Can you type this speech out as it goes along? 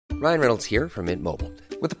Ryan Reynolds here from Mint Mobile.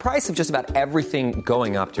 With the price of just about everything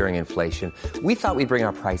going up during inflation, we thought we'd bring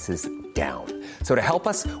our prices down. So to help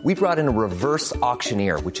us, we brought in a reverse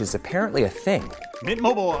auctioneer, which is apparently a thing. Mint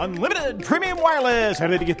Mobile Unlimited Premium Wireless. How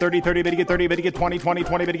to get 30, 30, bit to get 30, bit to get 20, 20,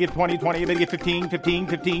 20, bit to get 20, 20, bit to get 15, 15,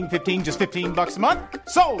 15, 15, just $15 a month?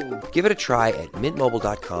 Sold! Give it a try at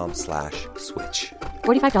mintmobile.com/switch.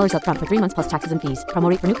 $45 up front for 3 months plus taxes and fees. Promo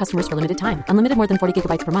rate for new customers for limited time. Unlimited more than 40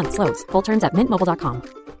 gigabytes per month. Slows full terms at mintmobile.com.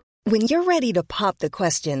 When you're ready to pop the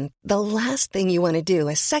question, the last thing you want to do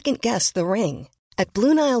is second-guess the ring. At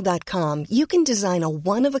BlueNile.com, you can design a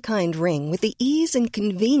one-of-a-kind ring with the ease and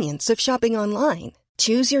convenience of shopping online.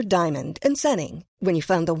 Choose your diamond and setting. When you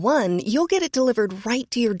find the one, you'll get it delivered right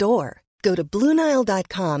to your door. Go to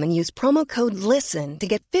BlueNile.com and use promo code LISTEN to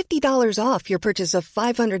get $50 off your purchase of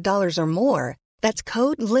 $500 or more. That's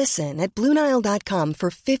code LISTEN at BlueNile.com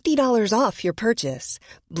for $50 off your purchase.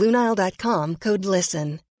 BlueNile.com, code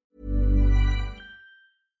LISTEN.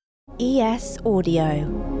 ES Audio.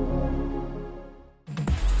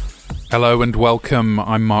 Hello and welcome,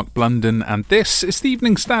 I'm Mark Blunden and this is the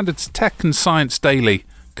Evening Standard's Tech and Science Daily.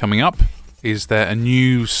 Coming up, is there a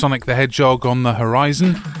new Sonic the Hedgehog on the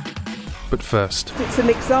horizon? But first... It's an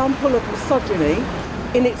example of misogyny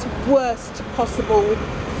in its worst possible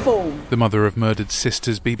form. The mother of murdered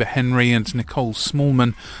sisters Bieber Henry and Nicole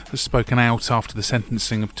Smallman has spoken out after the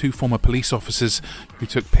sentencing of two former police officers who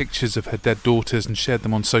took pictures of her dead daughters and shared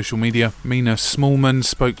them on social media. Mina Smallman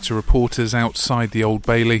spoke to reporters outside the Old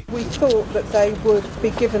Bailey. We thought that they would be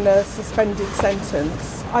given a suspended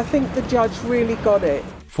sentence. I think the judge really got it.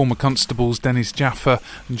 Former constables Dennis Jaffa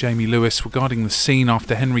and Jamie Lewis were guarding the scene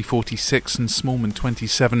after Henry, 46, and Smallman,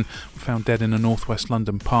 27, were found dead in a northwest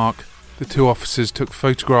London park. The two officers took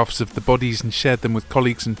photographs of the bodies and shared them with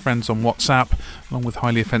colleagues and friends on WhatsApp, along with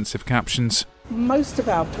highly offensive captions. Most of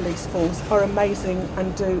our police force are amazing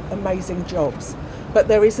and do amazing jobs, but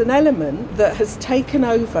there is an element that has taken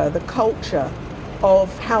over the culture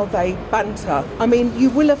of how they banter. I mean,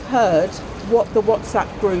 you will have heard what the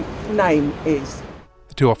WhatsApp group name is.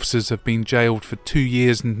 The two officers have been jailed for 2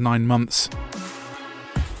 years and 9 months.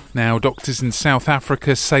 Now, doctors in South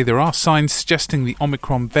Africa say there are signs suggesting the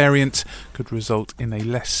Omicron variant could result in a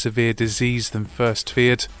less severe disease than first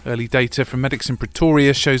feared. Early data from medics in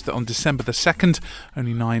Pretoria shows that on December the 2nd,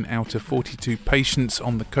 only 9 out of 42 patients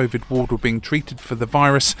on the COVID ward were being treated for the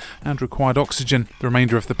virus and required oxygen. The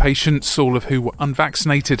remainder of the patients, all of who were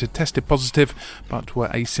unvaccinated, had tested positive but were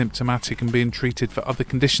asymptomatic and being treated for other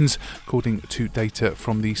conditions, according to data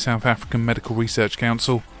from the South African Medical Research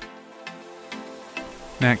Council.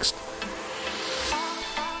 Next.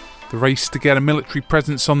 The race to get a military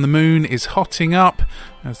presence on the moon is hotting up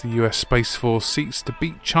as the US Space Force seeks to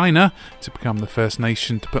beat China to become the first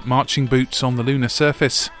nation to put marching boots on the lunar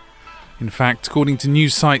surface. In fact, according to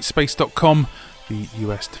news site Space.com, the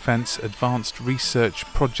US Defense Advanced Research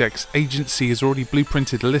Projects Agency has already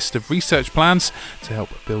blueprinted a list of research plans to help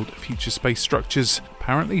build future space structures.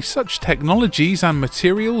 Apparently, such technologies and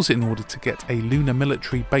materials in order to get a lunar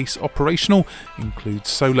military base operational include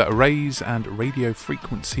solar arrays and radio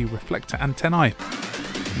frequency reflector antennae.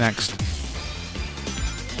 Next.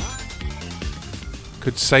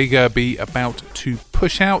 Could Sega be about to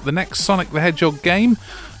push out the next Sonic the Hedgehog game?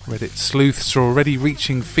 Reddit sleuths are already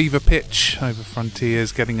reaching fever pitch over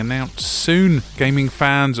Frontiers getting announced soon. Gaming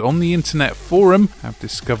fans on the internet forum have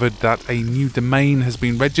discovered that a new domain has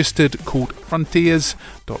been registered called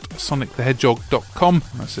frontiers.sonicthehedgehog.com.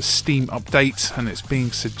 That's a Steam update, and it's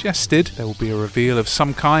being suggested there will be a reveal of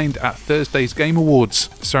some kind at Thursday's Game Awards.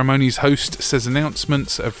 The ceremony's host says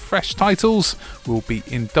announcements of fresh titles will be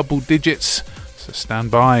in double digits, so stand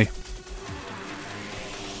by.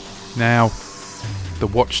 Now, the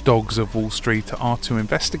watchdogs of Wall Street are to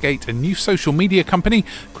investigate a new social media company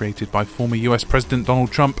created by former US President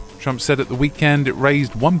Donald Trump. Trump said at the weekend it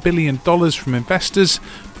raised $1 billion from investors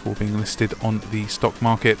before being listed on the stock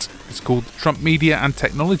market. It's called the Trump Media and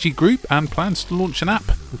Technology Group and plans to launch an app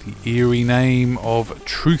with the eerie name of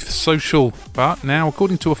Truth Social. But now,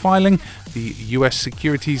 according to a filing, the US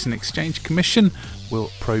Securities and Exchange Commission will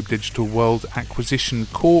probe Digital World Acquisition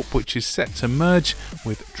Corp, which is set to merge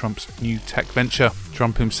with Trump's new tech venture.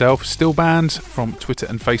 Trump himself is still banned from Twitter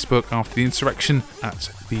and Facebook after the insurrection at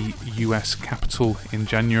the US Capitol in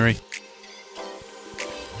January.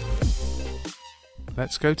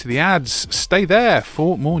 Let's go to the ads. Stay there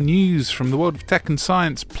for more news from the world of tech and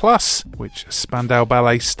science, plus which Spandau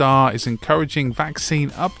Ballet star is encouraging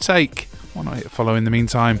vaccine uptake. Why not hit follow in the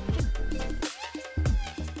meantime?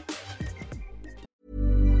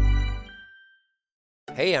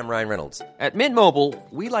 Hey, I'm Ryan Reynolds. At Mint Mobile,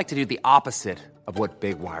 we like to do the opposite of what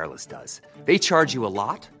Big Wireless does. They charge you a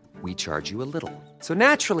lot, we charge you a little. So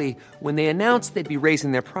naturally, when they announced they'd be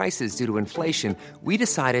raising their prices due to inflation, we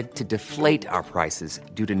decided to deflate our prices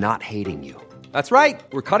due to not hating you. That's right.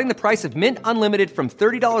 We're cutting the price of Mint Unlimited from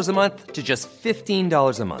 $30 a month to just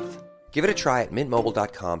 $15 a month. Give it a try at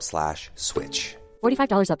mintmobile.com/switch.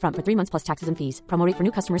 $45 up front for 3 months plus taxes and fees. Promo rate for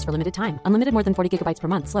new customers for limited time. Unlimited more than 40 gigabytes per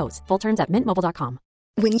month. Slows full terms at mintmobile.com.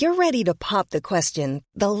 When you're ready to pop the question,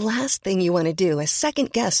 the last thing you want to do is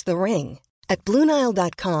second-guess the ring. At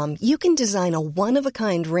BlueNile.com, you can design a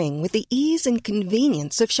one-of-a-kind ring with the ease and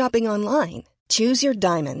convenience of shopping online. Choose your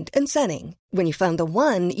diamond and setting. When you find the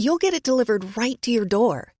one, you'll get it delivered right to your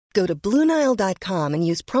door. Go to BlueNile.com and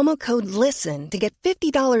use promo code LISTEN to get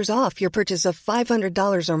 $50 off your purchase of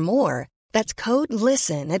 $500 or more. That's code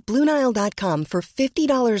LISTEN at BlueNile.com for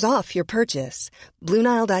 $50 off your purchase.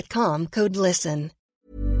 BlueNile.com, code LISTEN.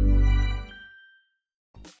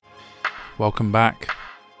 Welcome back.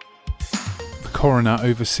 The coroner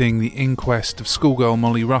overseeing the inquest of schoolgirl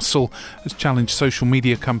Molly Russell has challenged social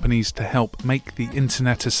media companies to help make the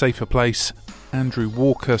internet a safer place. Andrew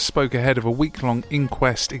Walker spoke ahead of a week-long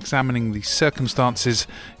inquest examining the circumstances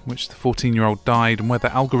in which the 14-year-old died and whether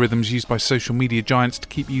algorithms used by social media giants to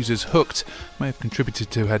keep users hooked may have contributed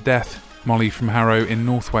to her death. Molly from Harrow in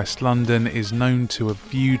northwest London is known to have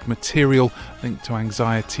viewed material linked to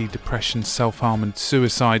anxiety, depression, self-harm and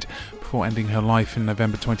suicide before ending her life in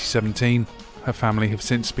November 2017. Her family have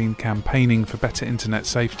since been campaigning for better internet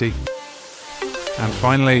safety. And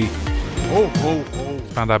finally,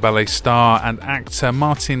 Spandau Ballet star and actor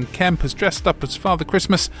Martin Kemp has dressed up as Father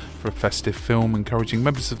Christmas for a festive film encouraging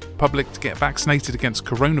members of the public to get vaccinated against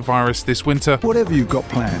coronavirus this winter. Whatever you've got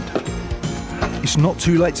planned, it's not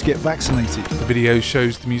too late to get vaccinated. The video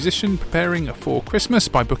shows the musician preparing for Christmas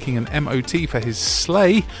by booking an MOT for his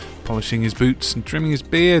sleigh, polishing his boots and trimming his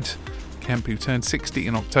beard. Kemp, who turned 60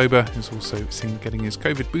 in October, is also seen getting his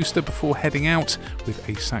COVID booster before heading out with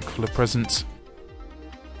a sack full of presents.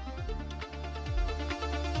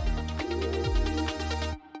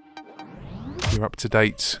 You're up to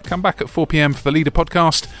date. Come back at 4 p.m. for the Leader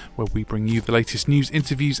podcast, where we bring you the latest news,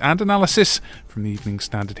 interviews and analysis from the Evening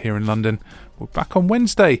Standard here in London. We're back on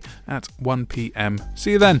Wednesday at 1 p.m.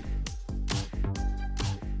 See you then.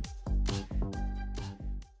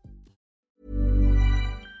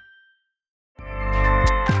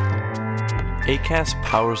 Acast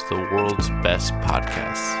powers the world's best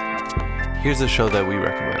podcasts. Here's a show that we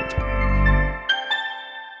recommend.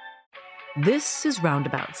 This is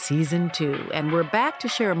Roundabout Season 2, and we're back to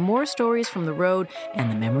share more stories from the road and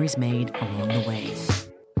the memories made along the way.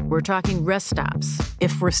 We're talking rest stops,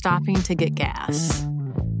 if we're stopping to get gas.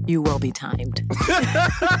 You will be timed.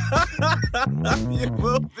 You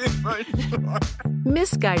will be for sure.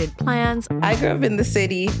 Misguided plans. I grew up in the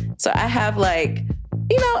city, so I have a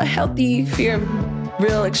healthy fear of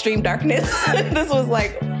real extreme darkness. This was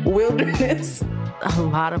like wilderness. A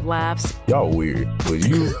lot of laughs. Y'all weird, but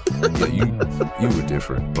you were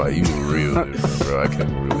different. Like, you were real different, bro. I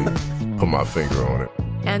can't really put my finger on it.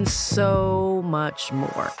 And so much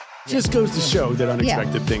more. Just goes to show that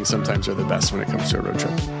unexpected things sometimes are the best when it comes to a road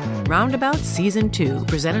trip. Roundabout Season 2,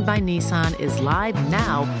 presented by Nissan, is live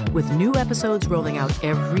now with new episodes rolling out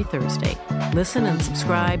every Thursday. Listen and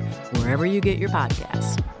subscribe wherever you get your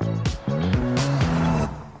podcasts.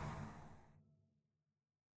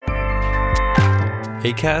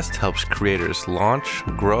 Acast helps creators launch,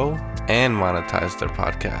 grow, and monetize their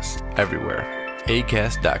podcasts everywhere.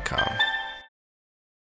 Acast.com.